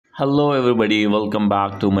Hello everybody, welcome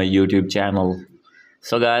back to my YouTube channel.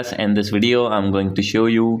 So guys, in this video I'm going to show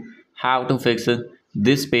you how to fix it.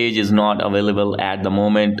 This page is not available at the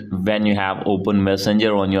moment when you have open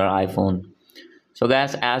Messenger on your iPhone. So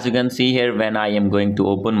guys, as you can see here, when I am going to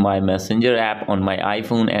open my Messenger app on my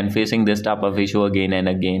iPhone and facing this type of issue again and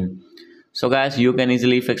again. So guys, you can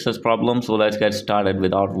easily fix this problem. So let's get started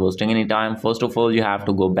without wasting any time. First of all, you have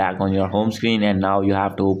to go back on your home screen and now you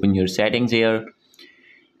have to open your settings here.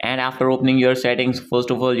 And after opening your settings, first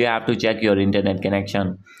of all you have to check your internet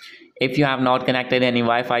connection. If you have not connected any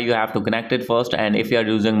Wi-Fi, you have to connect it first, and if you are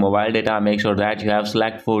using mobile data, make sure that you have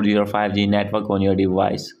select 4G or 5G network on your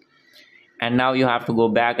device. And now you have to go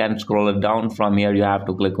back and scroll it down. From here you have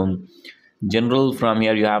to click on general. From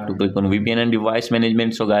here you have to click on VPN and device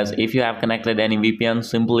management. So guys, if you have connected any VPN,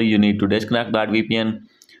 simply you need to disconnect that VPN.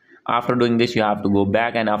 After doing this, you have to go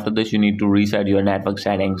back, and after this you need to reset your network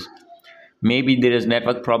settings. Maybe there is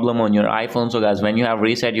network problem on your iPhone. So guys, when you have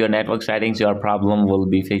reset your network settings, your problem will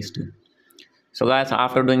be fixed. So guys,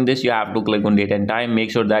 after doing this, you have to click on date and time. Make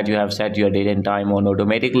sure that you have set your date and time on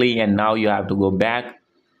automatically, and now you have to go back.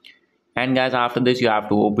 And guys, after this you have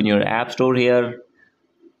to open your app store. Here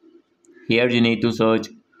you need to search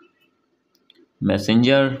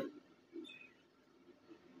Messenger.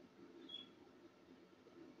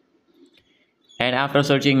 And after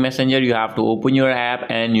searching Messenger, you have to open your app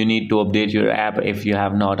and you need to update your app if you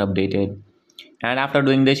have not updated. And after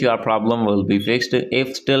doing this, your problem will be fixed.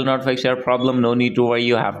 If still not fixed your problem, no need to worry.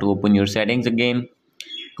 You have to open your settings again.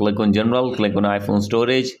 Click on general, click on iPhone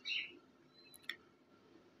storage.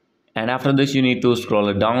 And after this, you need to scroll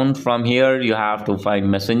it down. From here, you have to find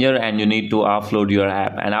Messenger and you need to offload your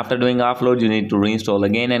app. And after doing offload, you need to reinstall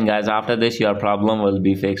again. And guys, after this, your problem will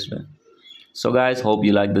be fixed. So guys, hope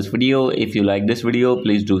you like this video. If you like this video,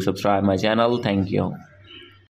 please do subscribe my channel. Thank you.